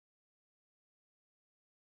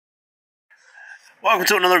Welcome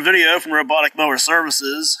to another video from Robotic Mower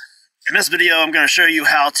Services. In this video, I'm going to show you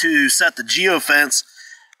how to set the Geo Fence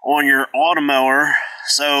on your Automower.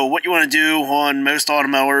 So what you want to do on most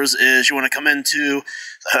Automowers is you want to come into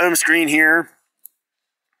the home screen here,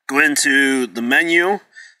 go into the menu,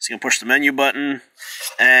 so you can push the menu button,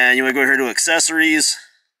 and you want to go here to Accessories,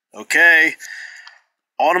 okay,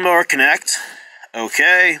 Automower Connect,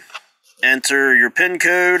 okay, enter your PIN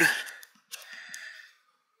code,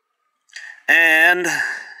 and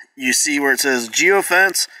you see where it says Geo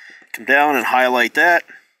Fence. Come down and highlight that,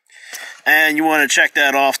 and you want to check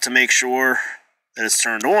that off to make sure that it's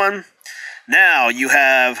turned on. Now you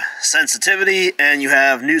have sensitivity and you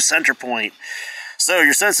have new center point. So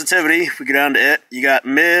your sensitivity, if we go down to it, you got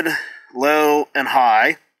mid, low, and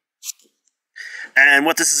high. And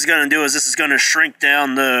what this is going to do is this is going to shrink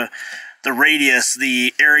down the radius,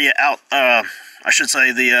 the area out, I should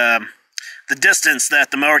say the distance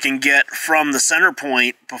that the mower can get from the center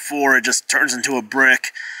point before it just turns into a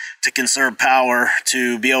brick, to conserve power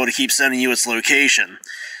to be able to keep sending you its location.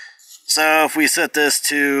 So if we set this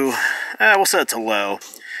to, we'll set it to low.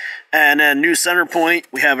 And then new center point,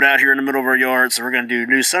 we have it out here in the middle of our yard, so we're going to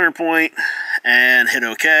do new center point and hit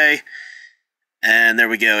OK. And there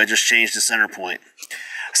we go, it just changed the center point.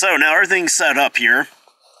 So now everything's set up here.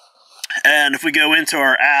 And if we go into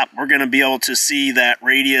our app, we're going to be able to see that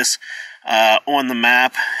radius on the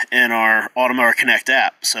map in our Automower Connect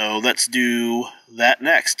app. So let's do that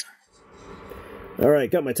next.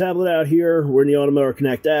 Alright, got my tablet out here. We're in the Automower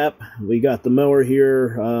Connect app. We got the mower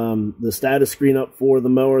here, the status screen up for the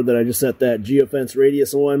mower that I just set that Geo Fence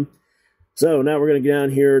radius on. So now we're going to go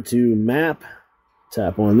down here to Map,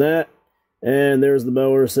 tap on that, and there's the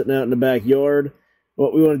mower sitting out in the backyard.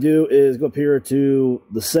 What we want to do is go up here to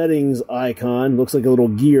the settings icon, looks like a little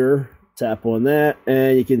gear, tap on that,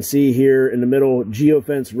 and you can see here in the middle, Geo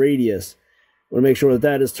Fence radius. Want to make sure that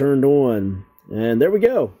that is turned on, and there we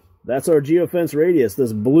go. That's our Geo Fence radius,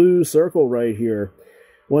 this blue circle right here.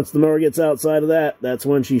 Once the mower gets outside of that, that's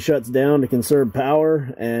when she shuts down to conserve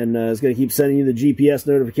power, and it's going to keep sending you the GPS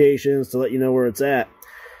notifications to let you know where it's at.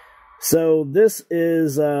 So this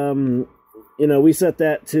is, you know, we set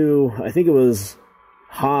that to, I think it was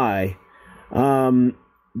high.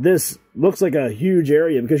 This looks like a huge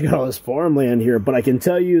area because you got all this farmland here, but I can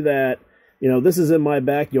tell you that, you know, this is in my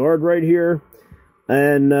backyard right here.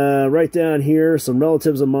 And right down here, some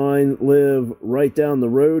relatives of mine live right down the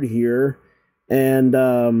road here,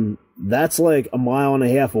 and that's like a mile and a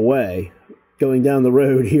half away, going down the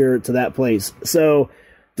road here to that place. So,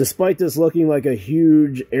 despite this looking like a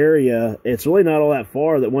huge area, it's really not all that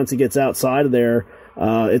far that once it gets outside of there,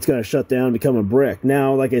 it's going to shut down and become a brick.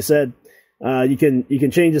 Now, like I said, you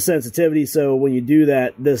can change the sensitivity, so when you do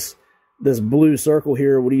that, this blue circle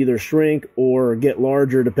here would either shrink or get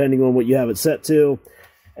larger depending on what you have it set to.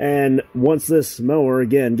 And once this mower,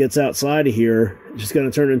 again, gets outside of here, it's just going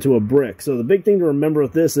to turn into a brick. So the big thing to remember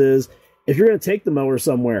with this is, if you're going to take the mower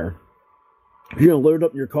somewhere, if you're going to load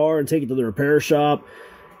up your car and take it to the repair shop,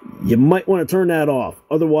 you might want to turn that off.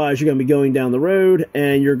 Otherwise, you're going to be going down the road,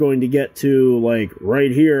 and you're going to get to, like,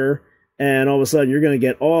 right here, and all of a sudden, you're going to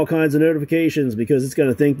get all kinds of notifications because it's going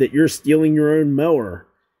to think that you're stealing your own mower.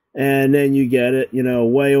 And then you get it, you know,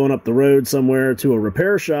 way on up the road somewhere to a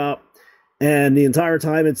repair shop, and the entire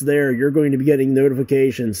time it's there, you're going to be getting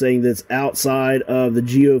notifications saying that it's outside of the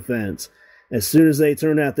Geo Fence. As soon as they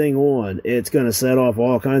turn that thing on, it's going to set off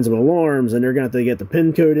all kinds of alarms, and they're going to have to get the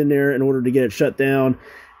PIN code in there in order to get it shut down.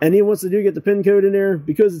 And even once they do get the PIN code in there,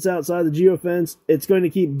 because it's outside the Geo Fence, it's going to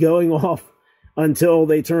keep going off until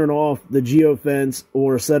they turn off the Geo Fence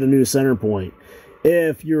or set a new center point.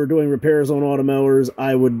 If you're doing repairs on Automowers,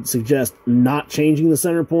 I would suggest not changing the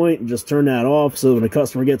center point. Just turn that off so when a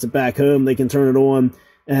customer gets it back home, they can turn it on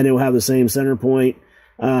and it will have the same center point.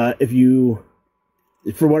 If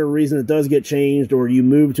for whatever reason it does get changed, or you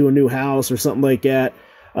move to a new house or something like that,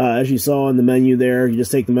 as you saw in the menu there, you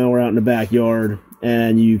just take the mower out in the backyard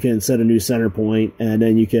and you can set a new center point, and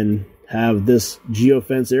then you can have this Geo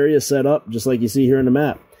Fence area set up just like you see here on the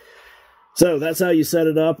map. So that's how you set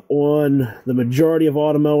it up on the majority of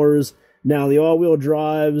Automowers. Now the all-wheel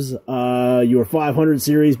drives, your 500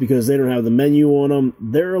 series, because they don't have the menu on them,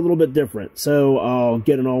 they're a little bit different. So I'll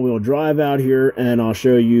get an all-wheel drive out here and I'll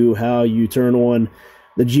show you how you turn on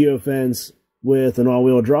the Geo Fence with an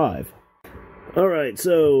all-wheel drive. Alright,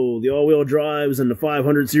 so the all-wheel drives and the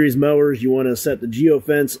 500 series mowers, you want to set the Geo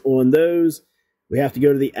Fence on those. We have to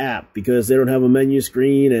go to the app because they don't have a menu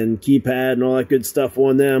screen and keypad and all that good stuff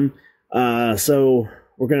on them. So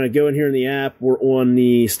we're going to go in here in the app. We're on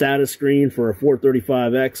the status screen for a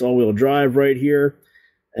 435X all-wheel drive right here.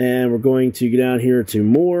 and we're going to go down here to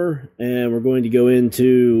more, and we're going to go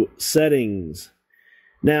into settings.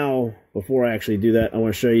 Now, before I actually do that, I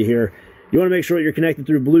want to show you here. You want to make sure that you're connected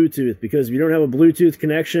through Bluetooth, because if you don't have a Bluetooth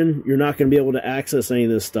connection, you're not going to be able to access any of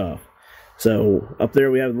this stuff. So up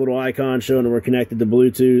there we have a little icon showing that we're connected to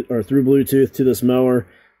Bluetooth, or through Bluetooth, to this mower.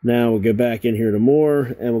 Now we'll go back in here to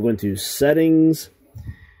more, and we'll go into settings,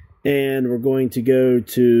 and we're going to go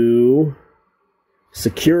to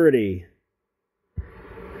security.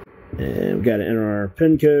 And we've got to enter our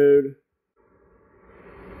PIN code.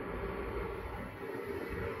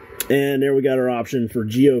 And there we got our option for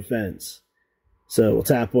Geo Fence. So we'll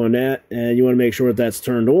tap on that, and you want to make sure that that's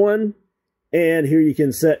turned on. And here you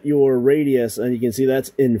can set your radius, and you can see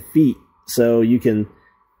that's in feet. So you can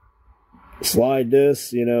slide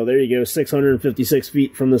this, you know, there you go, 656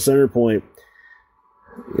 feet from the center point,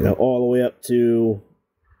 you know, all the way up to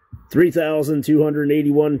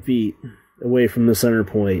 3,281 feet away from the center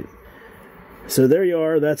point. So there you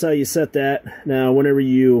are. That's how you set that. Now, whenever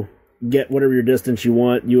you get whatever your distance you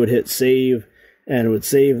want, you would hit save, and it would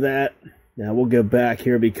save that. Now we'll go back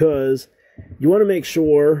here, because you want to make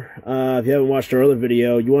sure, if you haven't watched our other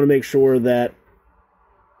video, you want to make sure that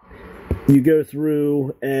you go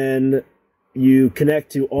through and you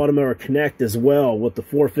connect to Automower Connect as well, with the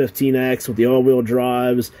 415X, with the all-wheel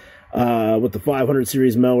drives, with the 500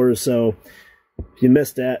 series mowers. So if you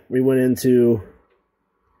missed that, we went into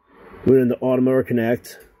Automower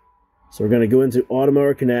Connect. So we're going to go into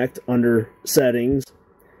Automower Connect under settings,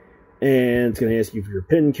 and it's going to ask you for your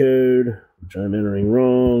PIN code, which I'm entering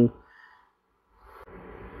wrong.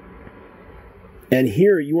 And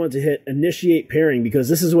here you want to hit initiate pairing, because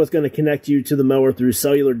this is what's going to connect you to the mower through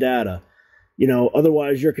cellular data. You know,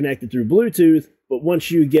 otherwise you're connected through Bluetooth, but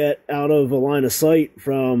once you get out of a line of sight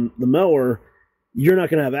from the mower, you're not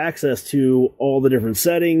going to have access to all the different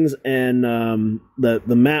settings and the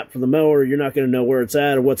map for the mower. You're not going to know where it's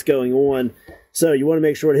at or what's going on. So you want to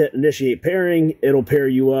make sure to hit initiate pairing. It'll pair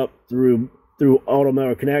you up through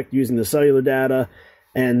Automower Connect using the cellular data,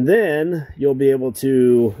 and then you'll be able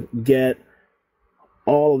to get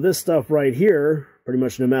all of this stuff right here, pretty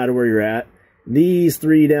much no matter where you're at. These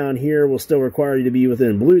three down here will still require you to be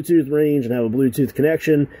within Bluetooth range and have a Bluetooth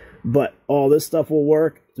connection, but all this stuff will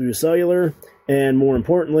work through cellular. And more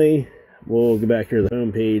importantly, we'll go back here to the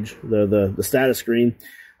home page, the status screen.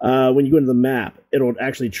 When you go into the map, it'll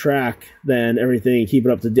actually track then everything, keep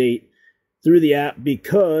it up to date through the app,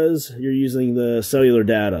 because you're using the cellular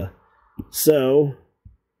data. So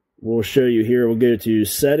we'll show you here. We'll go to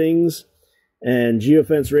settings and Geo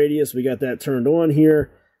Fence radius. We got that turned on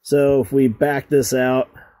here. So if we back this out,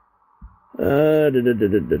 there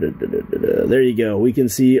you go. We can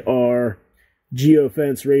see our Geo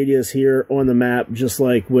Fence radius here on the map, just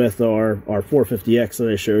like with our 450X that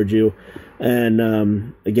I showed you. And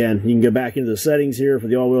again, you can go back into the settings here for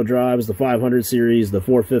the all-wheel drives, the 500 series, the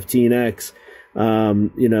 415X,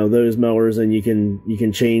 you know, those mowers, and you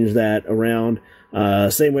can change that around.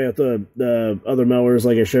 Same way with the other mowers,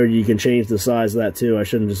 like I showed you, you can change the size of that too. I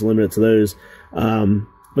shouldn't just limit it to those.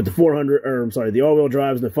 But the all-wheel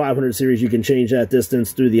drives and the 500 series, you can change that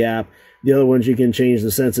distance through the app. The other ones, you can change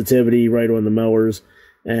the sensitivity right on the mowers,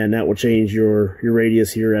 and that will change your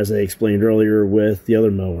radius here, as I explained earlier with the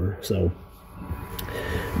other mower. So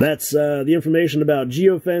that's the information about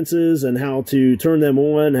Geo Fences and how to turn them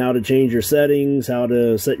on, how to change your settings, how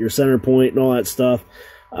to set your center point, and all that stuff.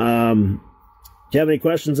 If you have any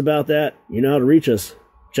questions about that, you know how to reach us.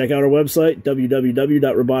 Check out our website,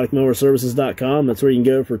 www.roboticmowerservices.com. That's where you can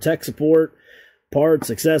go for tech support, parts,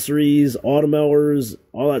 accessories, automowers,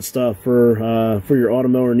 all that stuff for your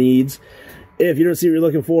automower needs. If you don't see what you're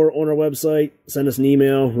looking for on our website, send us an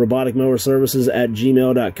email,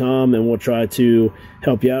 roboticmowerservices@gmail.com, and we'll try to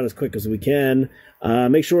help you out as quick as we can.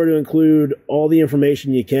 Make sure to include all the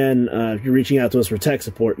information you can if you're reaching out to us for tech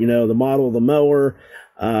support. You know, the model of the mower,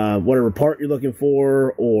 whatever part you're looking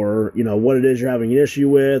for, or, you know, what it is you're having an issue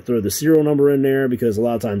with, or the serial number in there, because a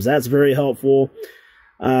lot of times that's very helpful.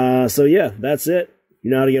 So yeah, that's it.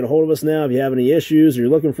 You know how to get a hold of us now if you have any issues or you're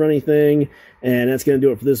looking for anything. And that's going to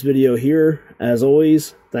do it for this video here. As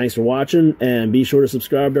always, thanks for watching, and be sure to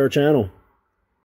subscribe to our channel.